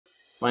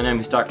My name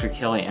is Dr.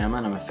 Kelly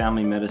Amann. I'm a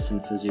family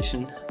medicine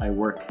physician. I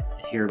work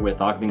here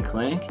with Ogden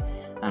Clinic,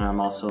 and I'm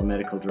also a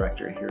medical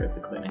director here at the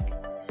clinic.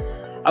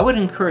 I would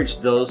encourage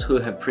those who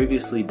have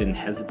previously been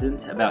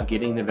hesitant about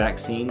getting the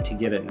vaccine to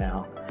get it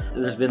now.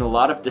 There's been a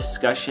lot of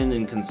discussion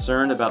and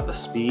concern about the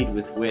speed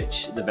with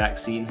which the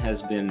vaccine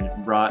has been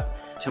brought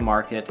to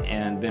market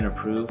and been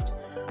approved.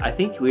 I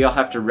think we all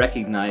have to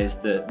recognize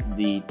that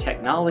the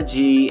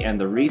technology and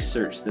the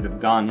research that have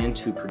gone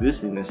into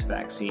producing this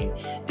vaccine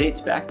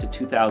dates back to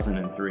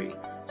 2003.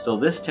 So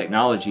this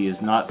technology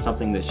is not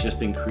something that's just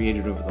been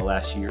created over the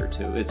last year or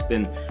two. It's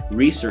been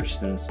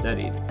researched and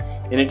studied.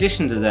 In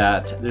addition to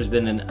that, there's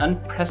been an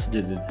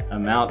unprecedented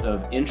amount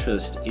of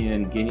interest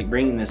in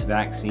bringing this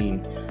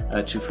vaccine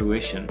to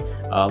fruition.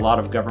 A lot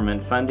of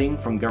government funding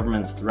from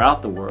governments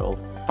throughout the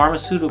world.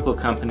 Pharmaceutical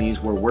companies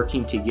were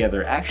working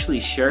together, actually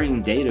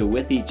sharing data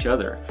with each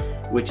other,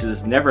 which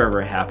has never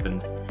ever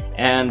happened,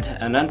 and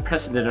an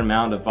unprecedented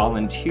amount of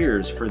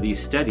volunteers for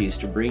these studies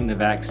to bring the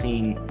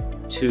vaccine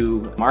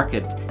to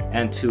market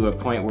and to a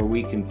point where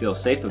we can feel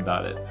safe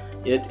about it.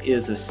 It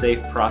is a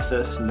safe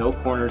process. No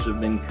corners have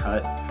been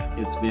cut.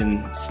 It's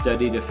been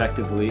studied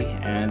effectively,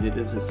 and it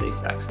is a safe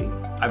vaccine.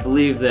 I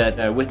believe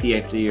that with the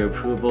FDA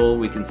approval,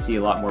 we can see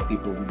a lot more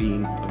people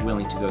being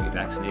willing to go get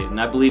vaccinated, and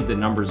I believe the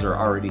numbers are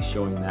already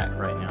showing that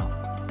right now.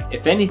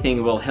 If anything,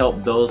 it will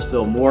help those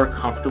feel more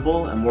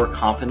comfortable and more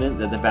confident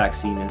that the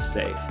vaccine is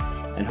safe.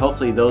 And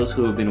hopefully those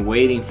who have been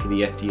waiting for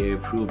the FDA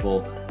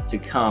approval to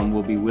come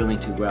will be willing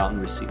to go out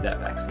and receive that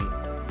vaccine.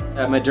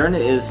 Moderna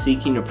is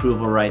seeking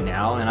approval right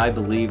now, and I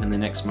believe in the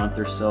next month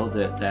or so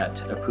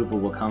that approval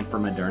will come for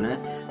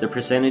Moderna. The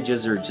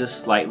percentages are just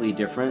slightly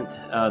different.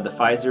 The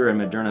Pfizer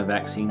and Moderna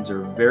vaccines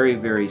are very,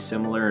 very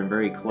similar and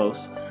very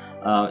close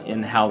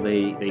in how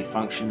they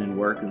function and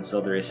work, and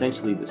so they're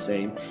essentially the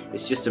same.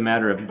 It's just a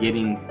matter of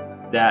getting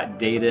that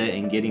data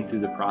and getting through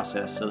the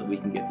process so that we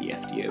can get the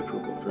FDA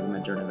approval for the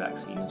Moderna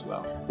vaccine as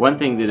well. One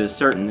thing that is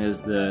certain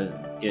is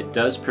it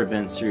does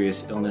prevent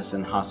serious illness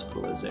and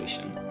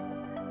hospitalization.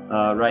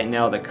 Right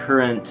now, the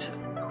current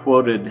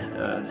quoted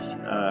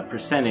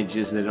percentage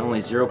is that only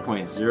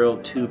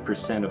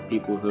 0.02% of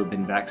people who have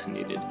been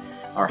vaccinated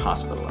are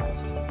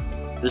hospitalized.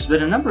 There's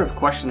been a number of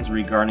questions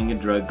regarding a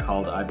drug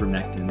called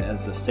Ibermectin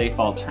as a safe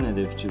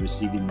alternative to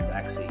receiving the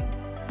vaccine.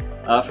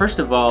 First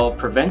of all,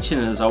 prevention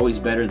is always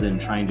better than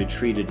trying to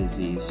treat a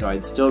disease, so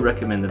I'd still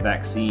recommend the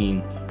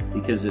vaccine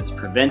because it's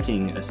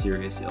preventing a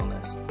serious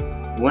illness.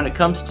 When it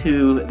comes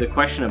to the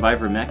question of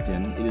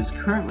Ibermectin, it is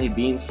currently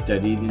being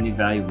studied and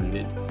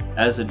evaluated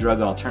as a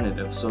drug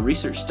alternative, so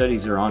research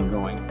studies are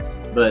ongoing,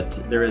 but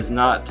there is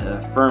not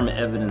firm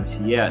evidence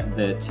yet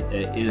that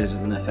it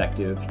is an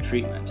effective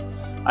treatment.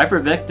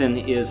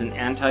 Ivermectin is an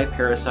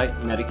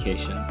anti-parasite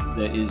medication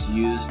that is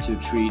used to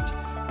treat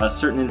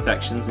certain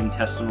infections,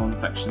 intestinal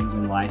infections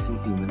in lice and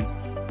humans,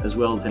 as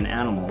well as in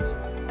animals,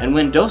 and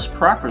when dosed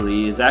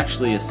properly is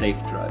actually a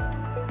safe drug.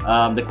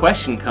 The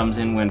question comes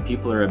in when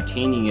people are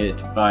obtaining it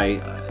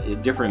by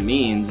different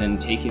means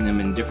and taking them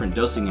in different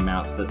dosing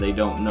amounts that they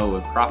don't know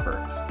are proper.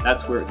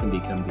 That's where it can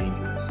become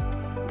dangerous.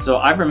 So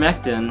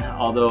Ivermectin,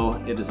 although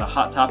it is a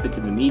hot topic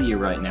in the media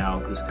right now,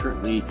 is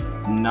currently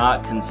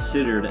not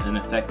considered an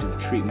effective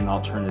treatment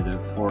alternative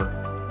for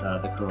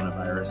the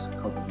coronavirus,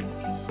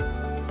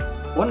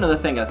 COVID-19. One other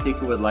thing I think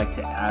I would like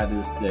to add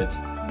is that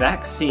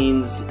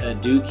vaccines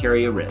do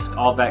carry a risk.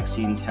 All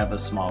vaccines have a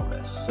small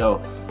risk.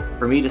 So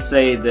for me to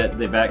say that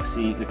the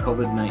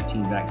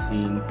COVID-19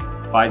 vaccine,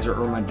 Pfizer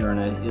or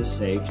Moderna, is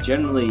safe,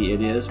 generally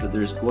it is, but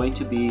there's going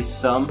to be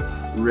some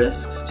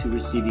risks to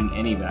receiving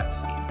any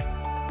vaccine.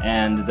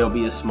 And there'll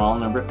be a small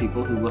number of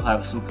people who will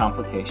have some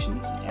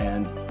complications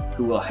and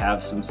who will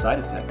have some side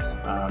effects.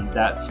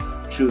 That's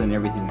true in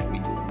everything that we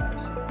do in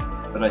medicine.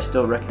 But I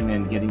still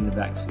recommend getting the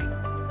vaccine.